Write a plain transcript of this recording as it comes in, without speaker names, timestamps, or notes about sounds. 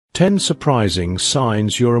10 surprising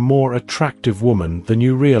signs you're a more attractive woman than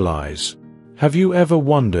you realize. Have you ever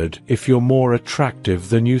wondered if you're more attractive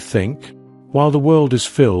than you think? While the world is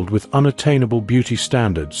filled with unattainable beauty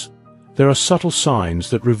standards, there are subtle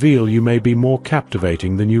signs that reveal you may be more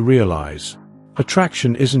captivating than you realize.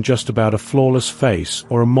 Attraction isn't just about a flawless face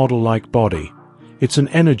or a model-like body. It's an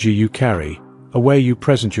energy you carry, a way you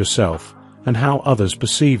present yourself, and how others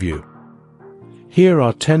perceive you. Here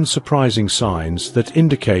are 10 surprising signs that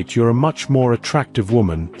indicate you're a much more attractive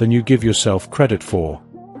woman than you give yourself credit for.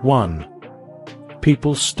 1.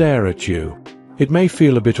 People stare at you. It may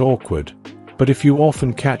feel a bit awkward, but if you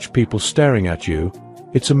often catch people staring at you,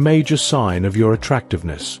 it's a major sign of your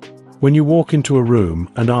attractiveness. When you walk into a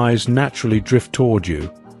room and eyes naturally drift toward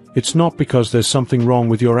you, it's not because there's something wrong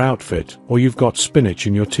with your outfit or you've got spinach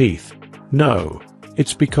in your teeth. No,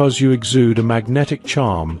 it's because you exude a magnetic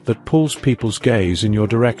charm that pulls people's gaze in your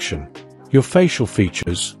direction. Your facial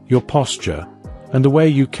features, your posture, and the way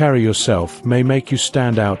you carry yourself may make you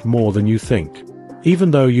stand out more than you think. Even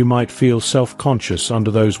though you might feel self-conscious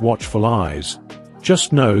under those watchful eyes,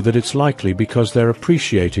 just know that it's likely because they're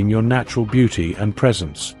appreciating your natural beauty and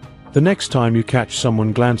presence. The next time you catch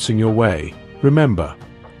someone glancing your way, remember,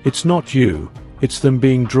 it's not you, it's them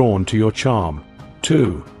being drawn to your charm.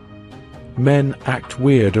 2. Men act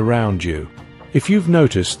weird around you. If you've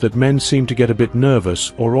noticed that men seem to get a bit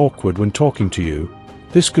nervous or awkward when talking to you,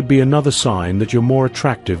 this could be another sign that you're more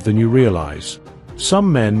attractive than you realize.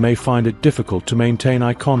 Some men may find it difficult to maintain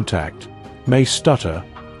eye contact, may stutter,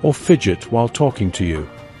 or fidget while talking to you.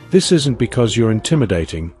 This isn't because you're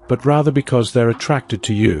intimidating, but rather because they're attracted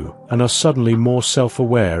to you and are suddenly more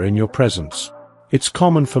self-aware in your presence. It's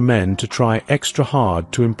common for men to try extra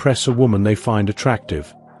hard to impress a woman they find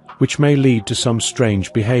attractive, which may lead to some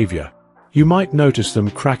strange behavior. You might notice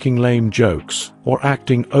them cracking lame jokes or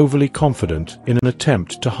acting overly confident in an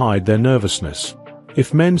attempt to hide their nervousness.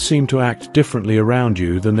 If men seem to act differently around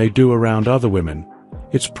you than they do around other women,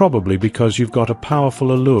 it's probably because you've got a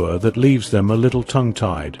powerful allure that leaves them a little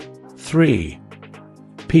tongue-tied. 3.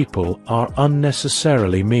 People are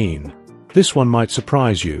unnecessarily mean. This one might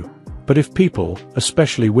surprise you, but if people,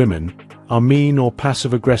 especially women, are mean or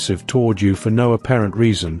passive-aggressive toward you for no apparent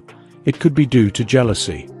reason, it could be due to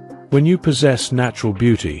jealousy. When you possess natural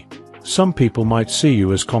beauty, some people might see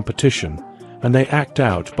you as competition, and they act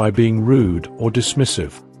out by being rude or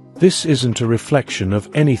dismissive. This isn't a reflection of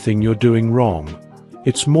anything you're doing wrong.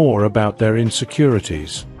 It's more about their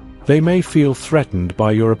insecurities. They may feel threatened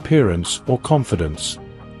by your appearance or confidence,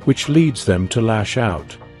 which leads them to lash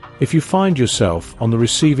out. If you find yourself on the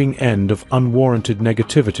receiving end of unwarranted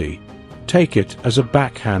negativity, take it as a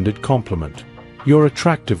backhanded compliment. Your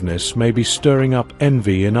attractiveness may be stirring up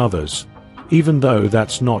envy in others, even though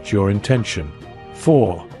that's not your intention.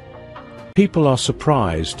 4. People are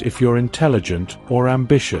surprised if you're intelligent or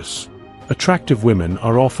ambitious. Attractive women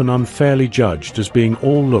are often unfairly judged as being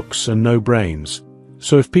all looks and no brains,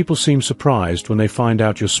 so if people seem surprised when they find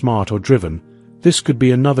out you're smart or driven, this could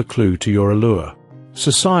be another clue to your allure.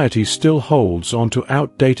 Society still holds onto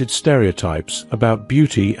outdated stereotypes about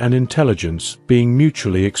beauty and intelligence being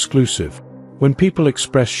mutually exclusive. When people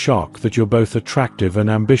express shock that you're both attractive and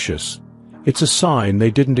ambitious, it's a sign they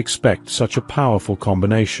didn't expect such a powerful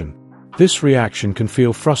combination. This reaction can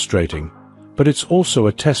feel frustrating, but it's also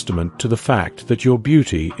a testament to the fact that your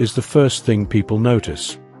beauty is the first thing people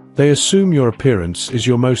notice. They assume your appearance is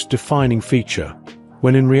your most defining feature,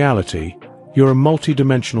 when in reality, you're a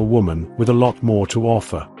multi-dimensional woman with a lot more to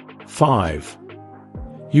offer. 5.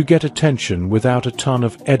 You get attention without a ton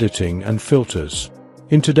of editing and filters.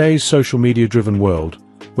 In today's social media-driven world,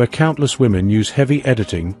 where countless women use heavy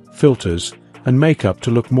editing, filters, and makeup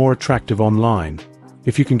to look more attractive online,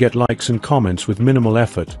 if you can get likes and comments with minimal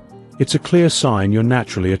effort, it's a clear sign you're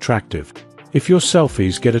naturally attractive. If your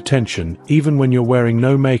selfies get attention even when you're wearing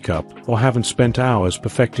no makeup or haven't spent hours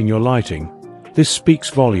perfecting your lighting, this speaks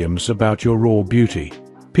volumes about your raw beauty.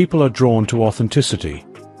 People are drawn to authenticity,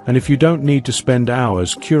 and if you don't need to spend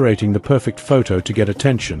hours curating the perfect photo to get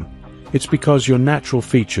attention, it's because your natural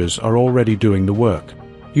features are already doing the work.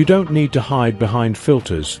 You don't need to hide behind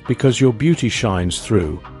filters because your beauty shines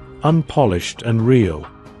through, unpolished and real.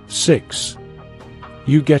 6.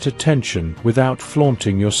 You get attention without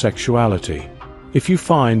flaunting your sexuality. If you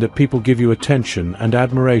find that people give you attention and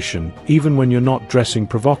admiration even when you're not dressing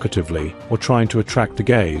provocatively or trying to attract the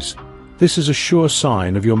gaze, this is a sure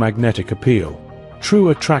sign of your magnetic appeal. True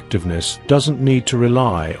attractiveness doesn't need to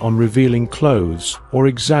rely on revealing clothes or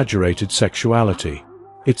exaggerated sexuality.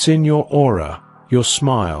 It's in your aura, your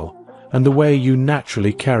smile, and the way you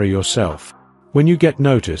naturally carry yourself. When you get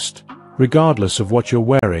noticed, regardless of what you're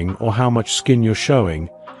wearing or how much skin you're showing,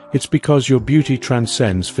 It's because your beauty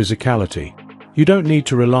transcends physicality. You don't need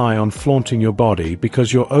to rely on flaunting your body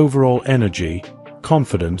because your overall energy,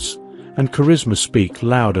 confidence, and charisma speak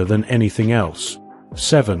louder than anything else.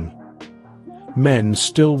 7. Men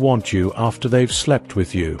still want you after they've slept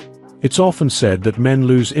with you. It's often said that men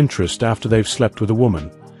lose interest after they've slept with a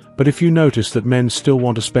woman, but if you notice that men still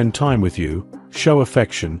want to spend time with you, show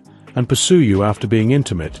affection, and pursue you after being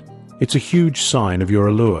intimate, it's a huge sign of your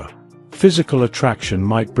allure. Physical attraction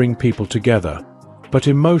might bring people together, but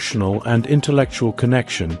emotional and intellectual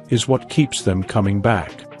connection is what keeps them coming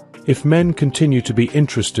back. If men continue to be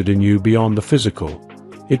interested in you beyond the physical,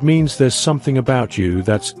 it means there's something about you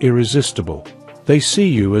that's irresistible. They see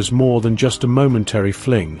you as more than just a momentary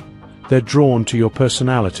fling. They're drawn to your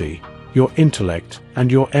personality, your intellect,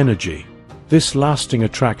 and your energy. This lasting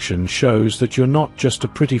attraction shows that you're not just a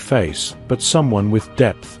pretty face, but someone with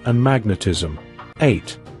depth and magnetism.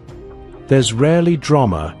 8. There's rarely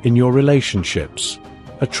drama in your relationships.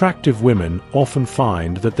 Attractive women often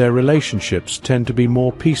find that their relationships tend to be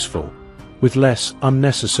more peaceful, with less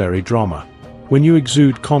unnecessary drama. When you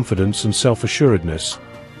exude confidence and self-assuredness,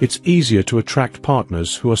 it's easier to attract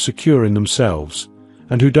partners who are secure in themselves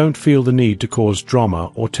and who don't feel the need to cause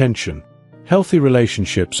drama or tension. Healthy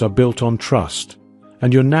relationships are built on trust,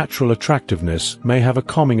 and your natural attractiveness may have a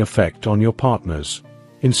calming effect on your partners.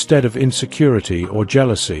 Instead of insecurity or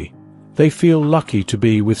jealousy, they feel lucky to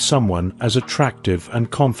be with someone as attractive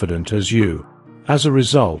and confident as you. As a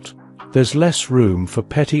result, there's less room for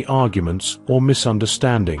petty arguments or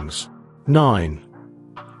misunderstandings. 9.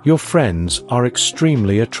 Your friends are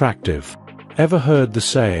extremely attractive. Ever heard the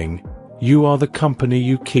saying, "You are the company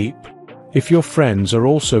you keep"? If your friends are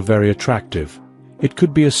also very attractive, it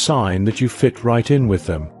could be a sign that you fit right in with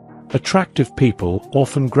them. Attractive people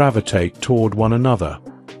often gravitate toward one another,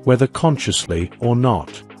 whether consciously or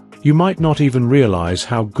not. You might not even realize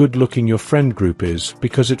how good-looking your friend group is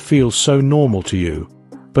because it feels so normal to you,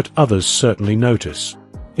 but others certainly notice.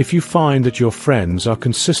 If you find that your friends are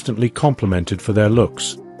consistently complimented for their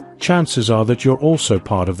looks, chances are that you're also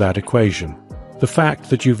part of that equation. The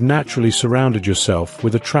fact that you've naturally surrounded yourself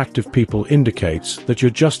with attractive people indicates that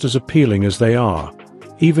you're just as appealing as they are,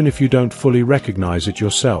 even if you don't fully recognize it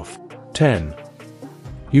yourself. 10.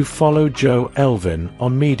 You follow Joe Elvin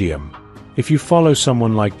on Medium. If you follow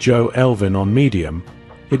someone like Joe Elvin on Medium,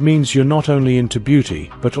 it means you're not only into beauty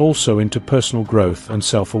but also into personal growth and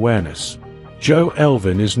self-awareness. Joe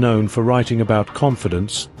Elvin is known for writing about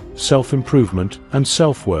confidence, self-improvement, and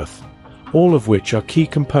self-worth, all of which are key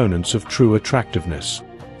components of true attractiveness.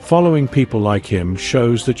 Following people like him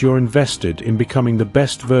shows that you're invested in becoming the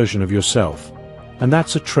best version of yourself, and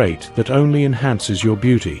that's a trait that only enhances your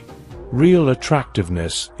beauty. Real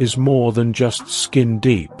attractiveness is more than just skin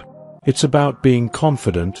deep. It's about being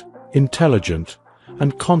confident, intelligent,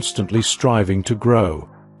 and constantly striving to grow.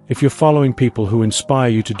 If you're following people who inspire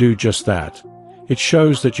you to do just that, it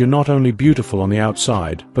shows that you're not only beautiful on the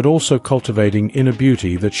outside, but also cultivating inner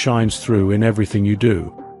beauty that shines through in everything you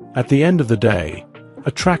do. At the end of the day,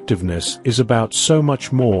 attractiveness is about so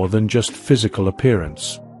much more than just physical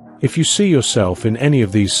appearance. If you see yourself in any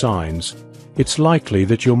of these signs, it's likely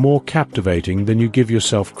that you're more captivating than you give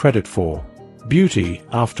yourself credit for. Beauty,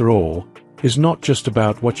 after all, is not just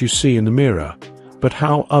about what you see in the mirror, but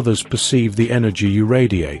how others perceive the energy you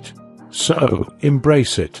radiate. So,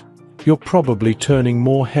 embrace it. You're probably turning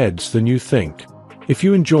more heads than you think. If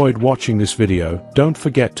you enjoyed watching this video, don't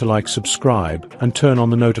forget to like, subscribe, and turn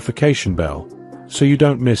on the notification bell, so you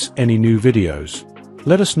don't miss any new videos.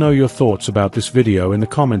 Let us know your thoughts about this video in the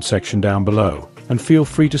comment section down below, and feel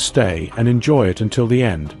free to stay and enjoy it until the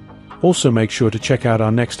end. Also make sure to check out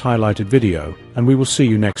our next highlighted video, and we will see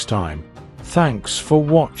you next time. Thanks for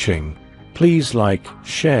watching. Please like,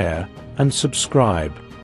 share, and subscribe.